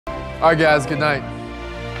All right, guys, good night.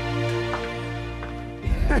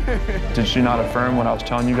 Did she not affirm what I was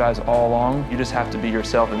telling you guys all along? You just have to be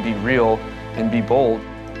yourself and be real and be bold.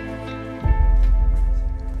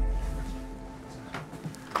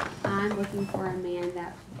 I'm looking for a man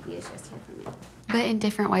that is just here for me. But in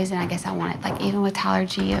different ways than I guess I wanted. Like even with Tyler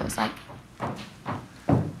G, it was like,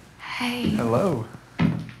 hey. Hello. What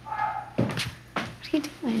are you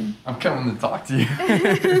doing? I'm coming to talk to you.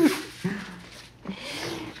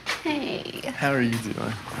 Hey. How are you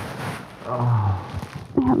doing? I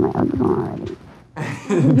have my Uggs on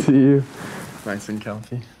already. Do you? Nice and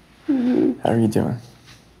comfy. Mm-hmm. How are you doing? I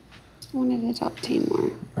wanted to talk to you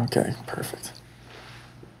more. Okay, perfect.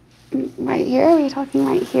 Right here? Are we talking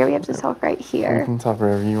right here? We have to talk right You here. can talk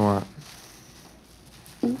wherever you want.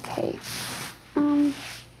 Okay.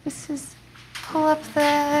 This is pull up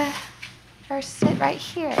the or sit right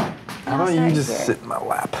here. How about you right just here. sit in my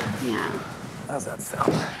lap? Yeah. How's that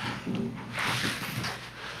sound?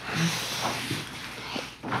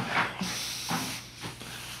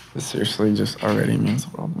 This seriously just already means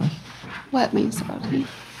the world to me. What means the world to you?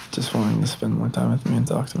 Just wanting to spend more time with me and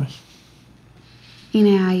talk to me. You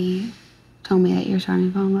know how you told me that you were starting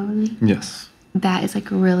to fall in love with me? Yes. That is like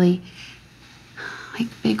really like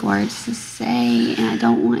big words to say, and I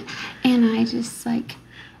don't want, and I just like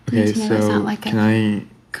Okay, need to know that's so not like can a I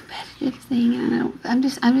competitive thing, and I don't. I'm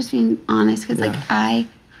just being honest because like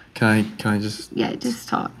can I just just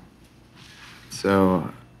talk. So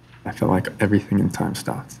I felt like everything in time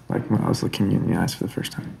stopped, like when I was looking you in the eyes for the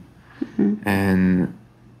first time. Mm-hmm. And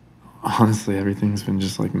honestly, everything's been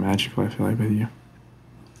just like magical, I feel like, with you.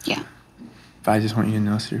 Yeah. But I just want you to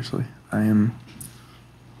know, seriously, I am.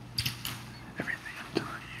 Everything I'm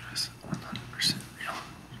telling you is 100% real.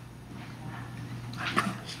 I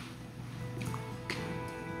promise.